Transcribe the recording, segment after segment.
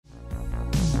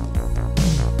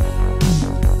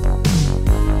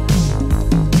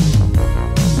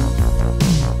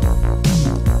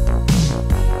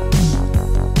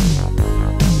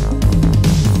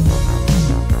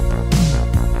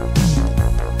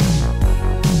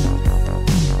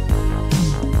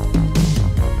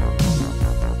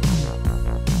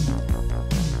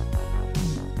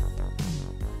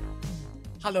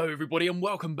Hello everybody and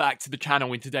welcome back to the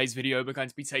channel. In today's video we're going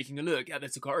to be taking a look at the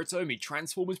Takara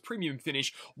Transformers Premium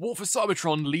Finish War for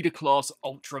Cybertron Leader Class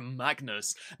Ultra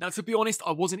Magnus. Now to be honest,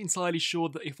 I wasn't entirely sure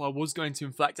that if I was going to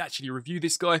in fact actually review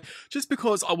this guy, just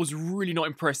because I was really not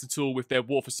impressed at all with their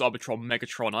War for Cybertron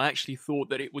Megatron. I actually thought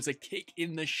that it was a kick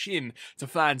in the shin to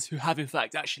fans who have in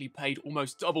fact actually paid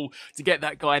almost double to get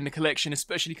that guy in the collection,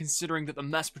 especially considering that the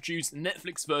mass-produced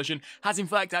Netflix version has in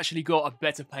fact actually got a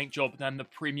better paint job than the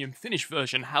Premium Finish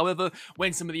version. However,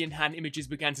 when some of the in-hand images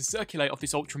began to circulate of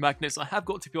this Ultra Magnus, I have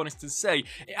got to be honest to say,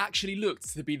 it actually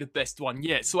looked to be the best one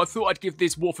yet. So I thought I'd give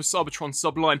this War for Cybertron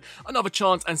subline another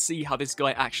chance and see how this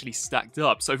guy actually stacked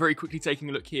up. So very quickly taking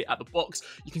a look here at the box,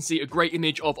 you can see a great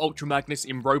image of Ultra Magnus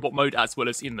in robot mode as well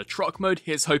as in the truck mode.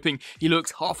 Here's hoping he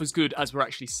looks half as good as we're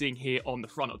actually seeing here on the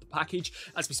front of the package.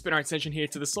 As we spin our attention here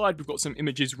to the side, we've got some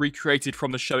images recreated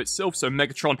from the show itself. So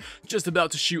Megatron just about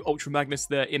to shoot Ultra Magnus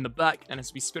there in the back, and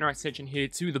as we spin our attention here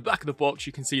to the back of the box,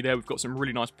 you can see there we've got some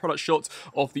really nice product shots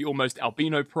of the almost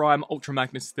albino prime Ultra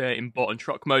Magnus there in bot and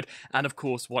truck mode, and of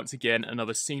course once again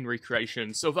another scene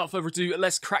recreation. So without further ado,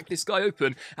 let's crack this guy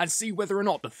open and see whether or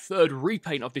not the third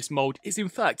repaint of this mold is in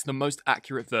fact the most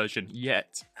accurate version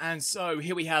yet. And so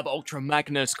here we have Ultra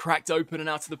Magnus cracked open and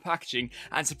out of the packaging,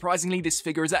 and surprisingly this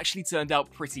figure has actually turned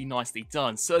out pretty nicely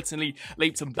done. Certainly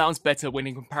leaps and bounds better when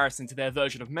in comparison to their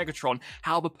version of Megatron.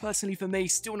 However, personally for me,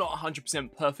 still not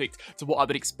 100% perfect to what I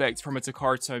would expect from a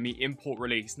Takara import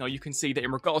release. Now you can see that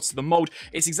in regards to the mold,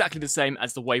 it's exactly the same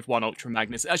as the Wave 1 Ultra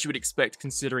Magnus, as you would expect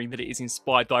considering that it is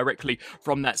inspired directly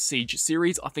from that Siege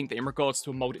series. I think that in regards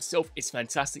to a mold itself, it's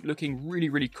fantastic looking,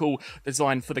 really cool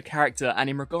design for the character. And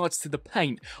in regards to the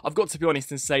paint, I've got to be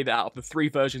honest and say that out of the three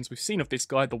versions we've seen of this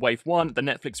guy, the Wave 1, the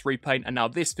Netflix repaint, and now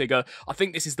this figure, I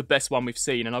think this is the best one we've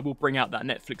seen, and I will bring out that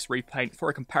Netflix repaint for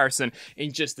a comparison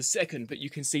in just a second. But you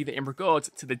can see that in regards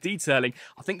to the detailing,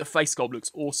 I think the face sculpt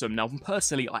looks awesome. Now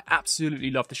personally, I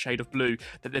absolutely love the shade of blue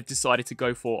that they've decided to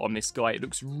go for on this guy. It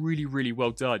looks really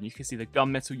well done. You can see the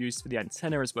gunmetal used for the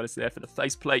antenna as well as there for the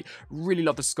faceplate. Really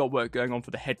love the sculpt work going on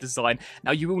for the head design.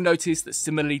 Now you will notice that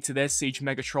similarly to their Siege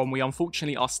Megatron, we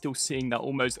unfortunately are still seeing that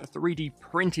almost 3D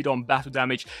printed on battle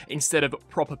damage instead of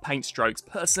proper paint strokes.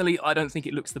 Personally, I don't think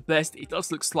it looks the best. It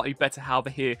does look slightly better, however,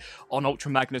 here on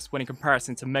Ultra Magnus when in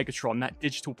comparison to Megatron. That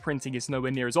digital printing is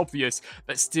nowhere near as obvious,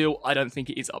 but still I don't think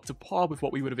it is up to par with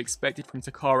what we would have expected from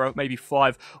Takara maybe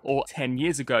 5 or 10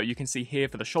 years ago. You can see here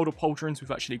for the shoulder pauldrons,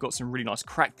 we've actually got some really nice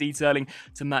crack detailing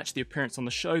to match the appearance on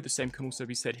the show. The same can also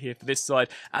be said here for this side,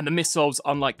 and the missiles,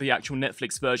 unlike the actual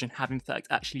Netflix version, have in fact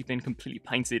actually been completely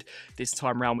painted this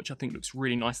time around, which I think looks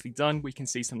really nicely done. We can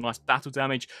see some nice battle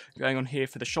damage going on here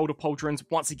for the shoulder pauldrons.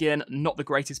 Once again, not the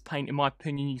greatest paint in my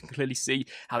opinion. You can clearly see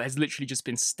how it has literally just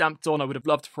been stamped on. I would have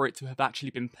loved for it to have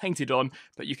actually been painted on,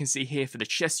 but you can see here for the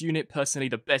chest unit, personally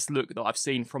the best look that I've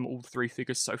seen from all three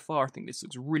figures so far. I think this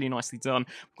looks really nicely done.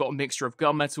 We've got a mixture of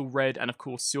gunmetal, red, and of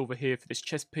course silver here for this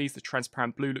chest piece. The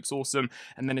transparent blue looks awesome.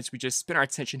 And then as we just spin our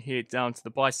attention here down to the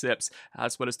biceps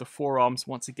as well as the forearms,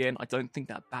 once again, I don't think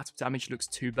that battle damage looks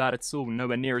too bad at all.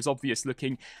 Nowhere near as obvious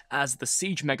looking as the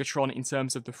Siege Megatron in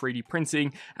terms of the 3D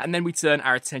printing. And then we turn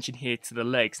our attention here to the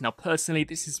legs. Now personally,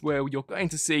 this is where you're going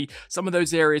to see some of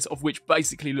those areas of which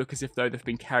basically look as if though they've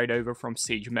been carried over from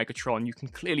Siege Megatron. You can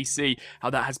clearly see how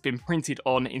that has been printed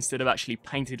on instead of actually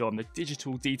painted on. The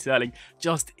digital detailing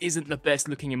just isn't the best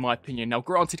looking in my opinion. Now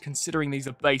granted, considering these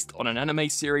are based on an anime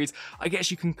series, I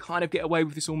guess you can kind of get away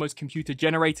with this almost computer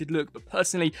generated look, but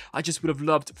personally I just would have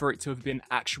loved for it to have been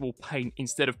actual paint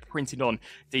instead of printed on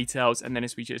details. And then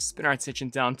as we just spin our attention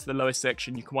down to the lower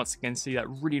section, you can once again see that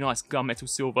really nice gunmetal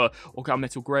silver, or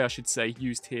gunmetal grey I should say,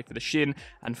 used here for the shin.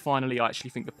 And finally, I actually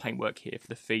think the paintwork here for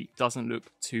the feet doesn't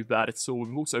look too bad at all.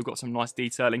 We've also got some nice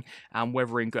detailing and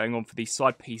weathering going on for these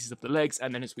side pieces of the legs.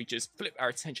 And then as we just flip our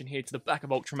attention here to the back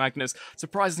of Ultra Magnus,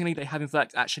 surprisingly they have in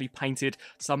fact actually painted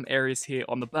some areas here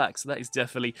on the back, so that is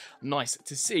definitely nice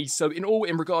to see. So in all,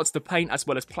 in regards to paint as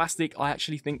well as plastic, I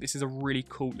actually think this is a really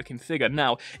cool looking figure.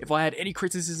 Now if I had any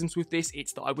criticisms with this,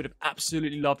 it's that I would have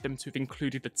absolutely loved them to have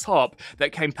included the top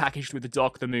that came packaged with the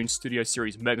Dark of the Moon Studio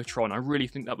Series Megatron. I really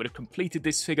think that would have completed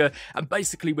this figure and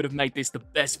basically would have made this the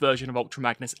best version of Ultra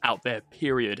Magnus out there,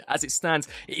 period. As it stands,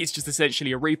 it is just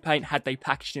essentially a repaint. Had they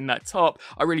packaged in that top,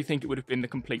 I really think it would have been the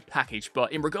complete package.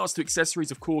 But in regards to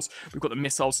accessories, of course, we've got the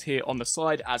missiles here on the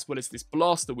side as well as this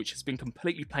blaster, which has been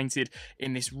completely painted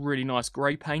in this really nice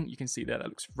grey paint. You can see there, that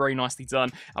looks very nicely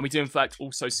done. And we do in fact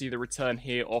also see the return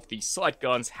here of the side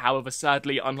guns. However,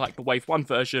 sadly, unlike the Wave 1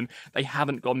 version, they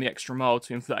haven't gone the extra mile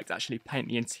to in fact actually paint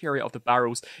the interior of the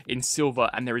barrels in silver,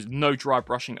 and there is no dry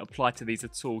brushing applied to these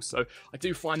at all. So I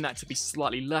do find that to be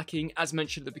slightly lacking. As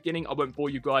mentioned at the beginning, I won't bore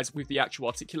you guys with the actual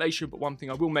articulation, but one thing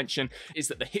I will mention is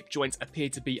that the hip joints appear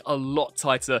to be a lot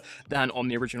tighter than on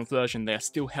the original version. They are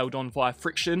still held on via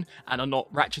friction and are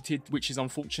not ratcheted, which is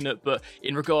unfortunate, but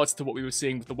in regards to what we were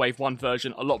seeing with the Wave 1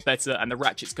 version, a lot better, and the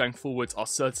ratchets going forwards are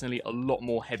certainly a lot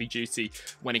more heavy duty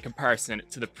when in comparison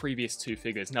to the previous two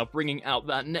figures. Now, bringing out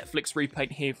that Netflix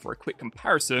repaint here for a quick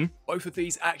comparison, both of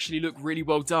these actually look really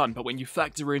well done, but when you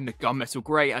factor in the gunmetal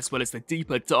grey as well as the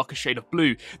deeper, darker shade of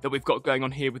blue that we've got going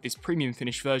on here with this premium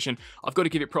finish version, I've got to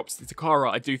give it props to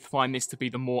Takara. I do find this to be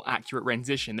the more accurate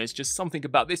rendition. There's just something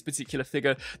about this particular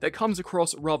figure that comes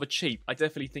across rather cheap. I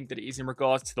definitely think that it is in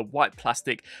regards to the white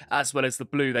plastic as well as the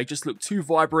blue. They just look too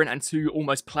vibrant and too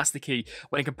almost plasticky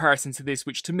when in comparison to this,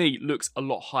 which to me looks a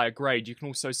lot higher grade. You can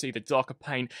also see the darker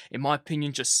paint, in my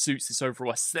opinion, just suits this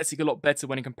overall aesthetic a lot better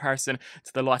when in comparison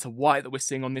to the lighter white that we're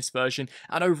seeing on this version,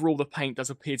 and overall the paint does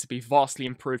appear to be vastly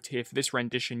improved here for this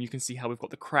rendition. You can see how we've got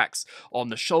the cracks on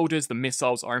the shoulders, the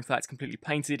missiles are in fact completely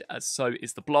painted, as so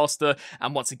is the blaster,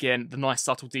 and once again the nice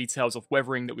subtle details of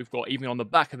weathering that we've got even on the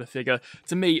back of the figure,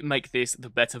 to me, make this the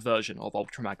better version of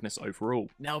Ultra Magnus overall.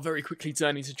 Now, very quickly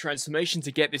turning to transformation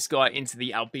to get this guy into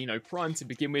the Albino Prime to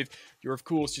begin with, you're of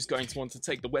course just going to want to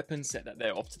take the weapon, set that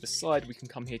there off to the side. We can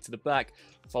come here to the back,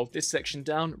 fold this section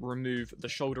down, remove the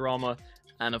shoulder armor,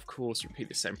 and of course repeat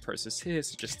the same process here.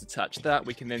 So just attach that.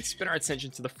 We can then spin our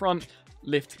attention to the front,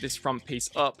 lift this front piece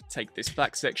up, take this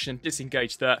back section,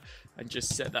 disengage that, and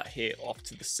just set that here off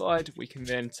to the side. We can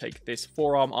then take this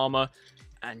forearm armor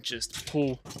and just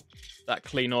pull that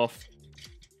clean off,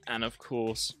 and of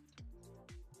course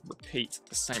repeat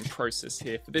the same process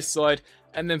here for this side.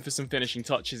 And then for some finishing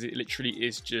touches, it literally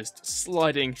is just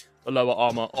sliding the lower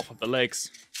armor off of the legs,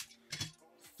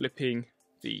 flipping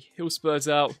the heel spurs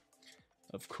out,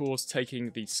 of course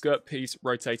taking the skirt piece,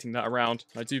 rotating that around.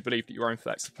 I do believe that you're in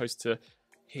fact supposed to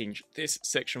hinge this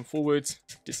section forwards,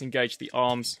 disengage the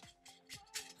arms,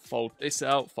 fold this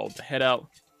out, fold the head out,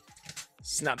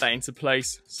 snap that into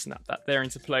place, snap that there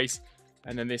into place,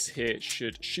 and then this here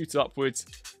should shoot upwards,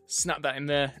 snap that in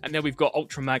there, and then we've got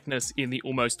Ultra Magnus in the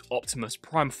almost Optimus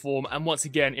Prime form. And once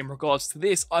again, in regards to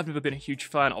this, I've never been a huge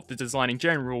fan of the design in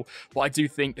general, but I do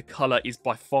think the colour is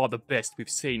by far the best we've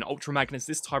seen. Ultra Magnus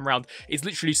this time around is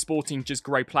literally sporting just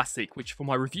grey plastic, which for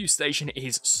my review station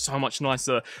is so much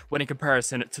nicer when in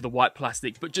comparison to the white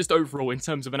plastic. But just overall, in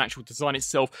terms of an actual design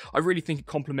itself, I really think it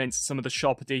complements some of the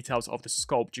sharper details of the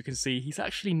sculpt. You can see he's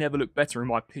actually never looked better in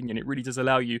my opinion. It really does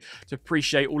allow you to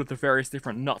appreciate all of the various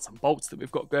different nuts and bolts that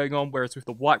we've got going on, whereas with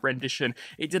the white rendition,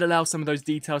 it did allow some of those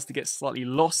details to get slightly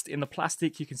lost in the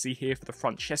plastic. You can see here for the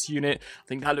front chest unit, I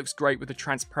think that looks great with the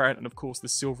transparent and of course the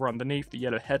silver underneath, the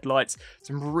yellow headlights,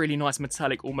 some really nice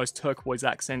metallic, almost turquoise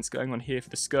accents going on here for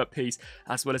the skirt piece,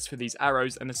 as well as for these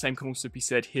arrows, and the same can also be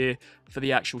said here for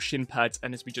the actual shin pads.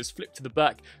 And as we just flip to the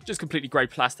back, just completely grey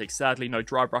plastic. Sadly, no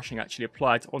dry brushing actually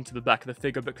applied onto the back of the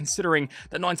figure, but considering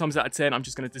that 9 times out of 10, I'm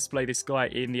just going to display this guy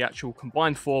in the actual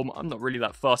combined form, I'm not really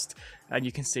that fussed, and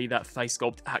you can see that face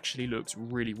sculpt actually looks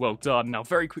really well done. Now,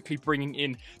 very quickly bringing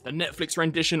in the Netflix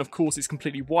rendition, of course it's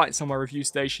completely white, so my review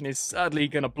station is sadly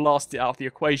going to blast it out of the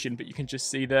equation, but you can just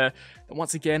see there that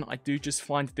once again, I do just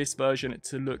find this version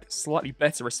to look slightly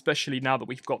better, especially now that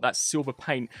we've got that silver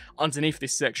paint underneath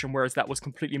this section, whereas that was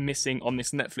completely missing on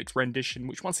this Netflix rendition,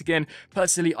 which once again,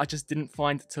 personally, I just didn't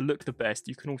find to look the best.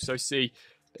 You can also see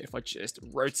if I just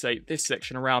rotate this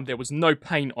section around, there was no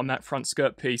paint on that front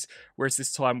skirt piece, whereas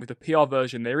this time with the PR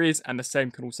version there is, and the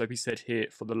same can also be said here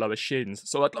for the lower shins.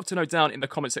 So I'd love to know down in the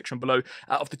comment section below,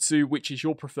 out of the two, which is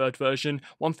your preferred version.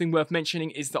 One thing worth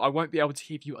mentioning is that I won't be able to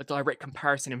give you a direct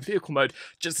comparison in vehicle mode,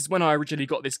 just as when I originally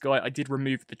got this guy, I did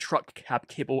remove the truck cab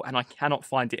kibble, and I cannot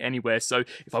find it anywhere. So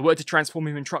if I were to transform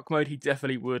him in truck mode, he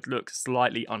definitely would look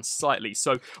slightly unsightly.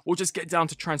 So we'll just get down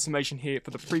to transformation here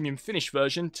for the premium finish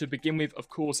version. To begin with, of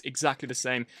course, exactly the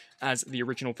same as the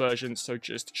original version, so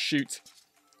just shoot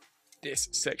this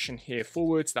section here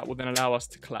forwards. That will then allow us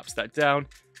to collapse that down,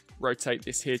 rotate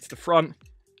this here to the front,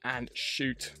 and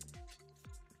shoot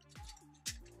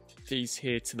these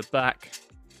here to the back,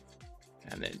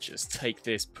 and then just take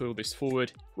this, pull this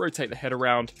forward, rotate the head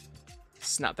around,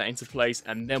 snap that into place,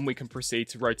 and then we can proceed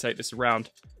to rotate this around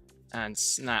and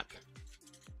snap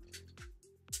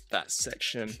that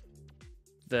section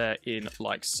there in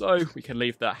like so. We can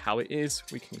leave that how it is.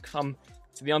 We can come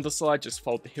to the underside, just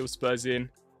fold the heel spurs in,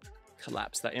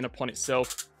 collapse that in upon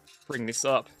itself, bring this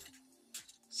up,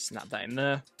 snap that in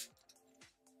there,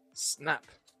 snap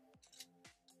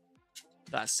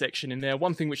that section in there.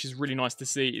 One thing which is really nice to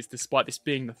see is, despite this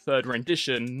being the third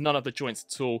rendition, none of the joints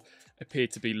at all appear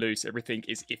to be loose. Everything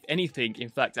is, if anything, in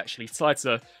fact actually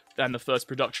tighter than the first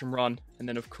production run. And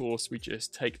then of course we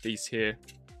just take these here,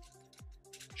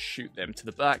 shoot them to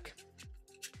the back.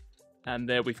 And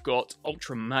there we've got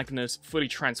Ultra Magnus fully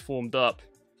transformed up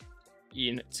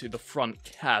into the front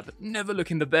cab. Never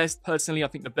looking the best. Personally, I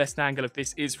think the best angle of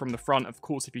this is from the front. Of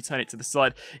course, if you turn it to the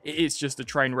side, it is just a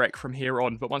train wreck from here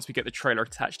on. But once we get the trailer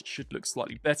attached, it should look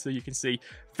slightly better. You can see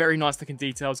very nice looking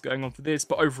details going on for this.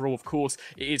 But overall, of course,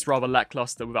 it is rather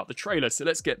lackluster without the trailer. So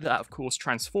let's get that, of course,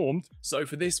 transformed. So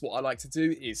for this, what I like to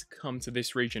do is come to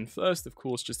this region first. Of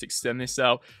course, just extend this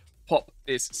out, pop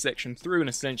this section through, and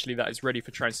essentially that is ready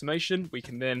for transformation. We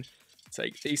can then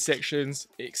take these sections,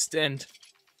 extend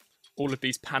all of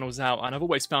these panels out, and I've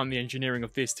always found the engineering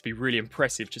of this to be really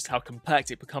impressive, just how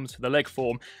compact it becomes for the leg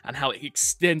form and how it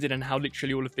extended and how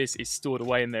literally all of this is stored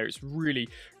away in there. It's really,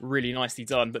 really nicely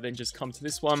done. But then just come to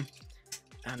this one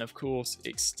and of course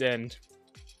extend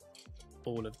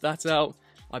all of that out.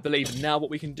 I believe now what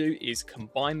we can do is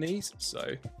combine these.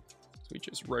 So we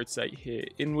just rotate here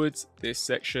inwards. This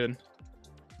section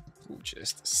will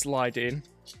just slide in,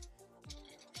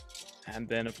 and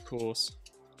then of course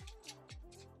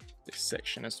this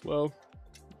section as well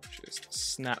just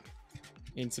snap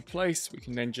into place. We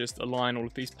can then just align all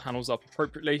of these panels up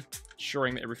appropriately,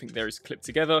 ensuring that everything there is clipped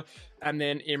together. And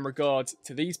then in regards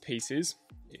to these pieces,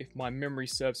 if my memory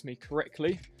serves me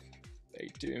correctly, they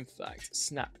do in fact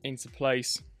snap into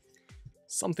place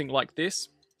something like this.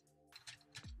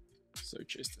 So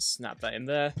just snap that in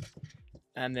there.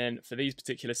 And then for these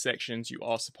particular sections, you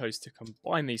are supposed to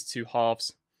combine these two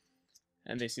halves.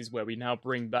 And this is where we now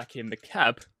bring back in the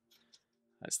cab,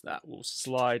 as that will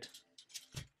slide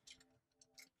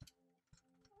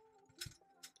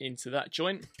into that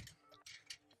joint.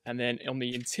 And then on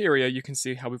the interior, you can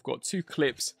see how we've got two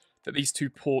clips that these two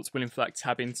ports will in fact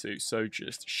tab into. So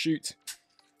just shoot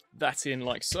that in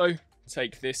like so.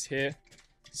 Take this here,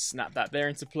 snap that there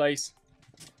into place,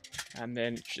 and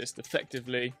then just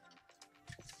effectively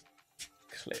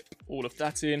clip all of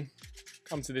that in.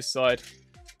 Come to this side,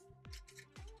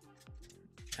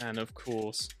 and of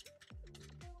course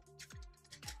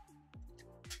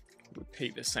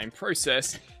repeat the same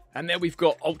process. And there we've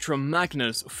got Ultra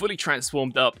Magnus fully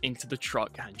transformed up into the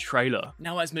truck and trailer.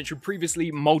 Now, as mentioned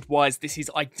previously, mold-wise, this is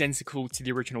identical to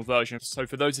the original version. So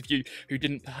for those of you who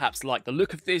didn't perhaps like the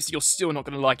look of this, you're still not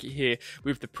going to like it here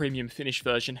with the premium finish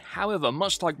version. However,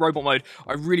 much like robot mode,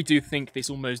 I really do think this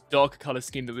almost darker color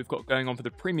scheme that we've got going on for the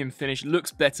premium finish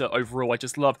looks better overall. I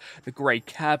just love the grey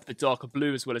cab, the darker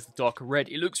blue, as well as the darker red.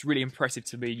 It looks really impressive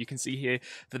to me. You can see here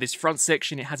for this front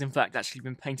section, it has in fact actually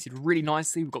been painted really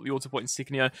nicely. We've got the Autobot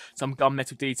insignia, some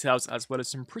gunmetal details, as well as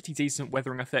some pretty decent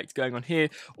weathering effect going on here.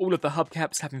 All of the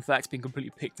hubcaps have in fact been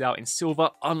completely picked out in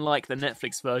silver, unlike the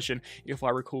Netflix version, if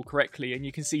I recall correctly. And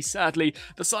you can see, sadly,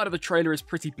 the side of the trailer is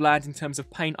pretty bland in terms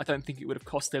of paint. I don't think it would have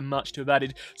cost them much to have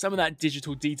added some of that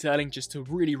digital detailing just to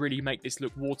really make this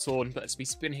look war-torn. But as we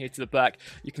spin here to the back,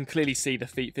 you can clearly see the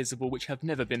feet visible, which have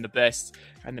never been the best.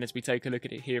 And then as we take a look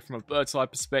at it here from a bird's eye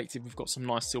perspective, we've got some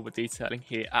nice silver detailing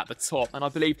here at the top. And I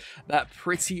believe that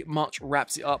pretty much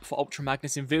wraps it up for Ultra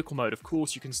Magnus in vehicle mode. Of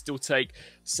course, you can still take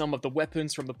some of the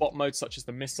weapons from the bot mode, such as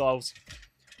the missiles,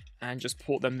 and just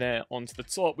port them there onto the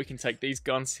top. We can take these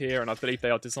guns here, and I believe they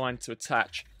are designed to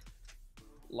attach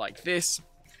like this.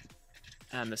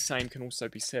 And the same can also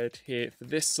be said here for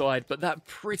this side. But that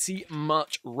pretty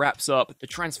much wraps up the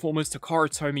Transformers Takara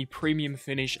Tomy Premium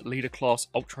Finish Leader Class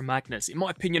Ultra Magnus. In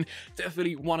my opinion,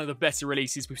 definitely one of the better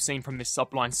releases we've seen from this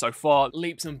subline so far.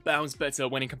 Leaps and bounds better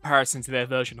when in comparison to their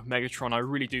version of Megatron. I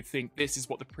really do think this is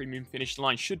what the Premium Finish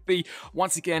line should be.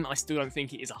 Once again, I still don't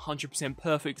think it is 100%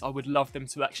 perfect. I would love them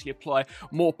to actually apply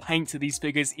more paint to these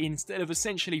figures instead of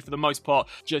essentially, for the most part,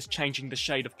 just changing the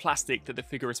shade of plastic that the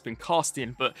figure has been cast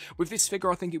in. But with this figure,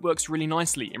 I think it works really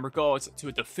nicely. In regards to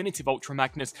a definitive Ultra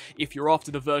Magnus, if you're after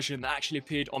the version that actually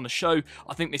appeared on the show,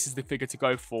 I think this is the figure to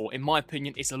go for. In my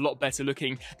opinion, it's a lot better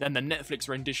looking than the Netflix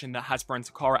rendition that Hasbro and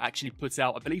Takara actually put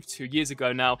out, I believe 2 years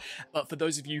ago now. But for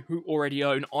those of you who already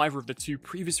own either of the two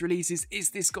previous releases,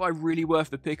 is this guy really worth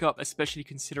the pickup, especially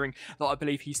considering that I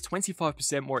believe he's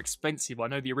 25% more expensive? I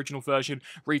know the original version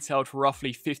retailed for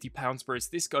roughly £50, whereas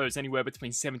this goes anywhere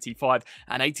between £75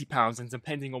 and £80, and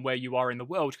depending on where you are in the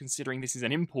world, considering this is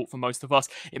an import for most of us,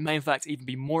 it may in fact even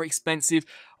be more expensive.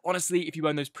 Honestly, if you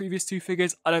own those previous two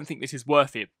figures, I don't think this is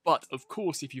worth it. But of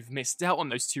course, if you've missed out on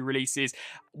those two releases,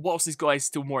 whilst this guy is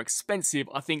still more expensive,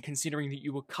 I think considering that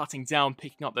you were cutting down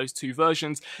picking up those two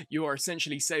versions, you are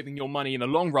essentially saving your money in the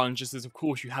long run, just as of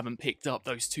course you haven't picked up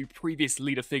those two previous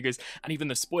leader figures. And even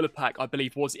the spoiler pack, I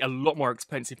believe, was a lot more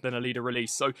expensive than a leader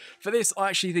release. So for this, I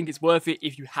actually think it's worth it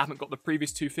if you haven't got the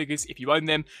previous two figures. If you own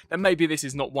them, then maybe this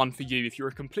is not one for you. If you're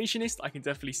a completionist, I can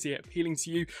definitely see it appealing to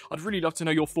you. I'd really love to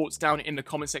know your thoughts down in the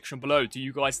comments section below. Do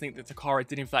you guys think that Takara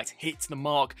did in fact hit the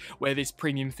mark where this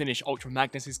premium finish Ultra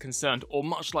Magnus is concerned, or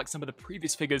much like some of the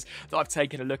previous figures that I've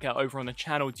taken a look at over on the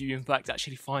channel, do you in fact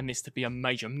actually find this to be a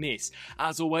major miss?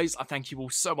 As always, I thank you all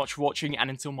so much for watching, and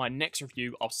until my next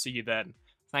review, I'll see you then.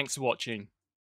 Thanks for watching.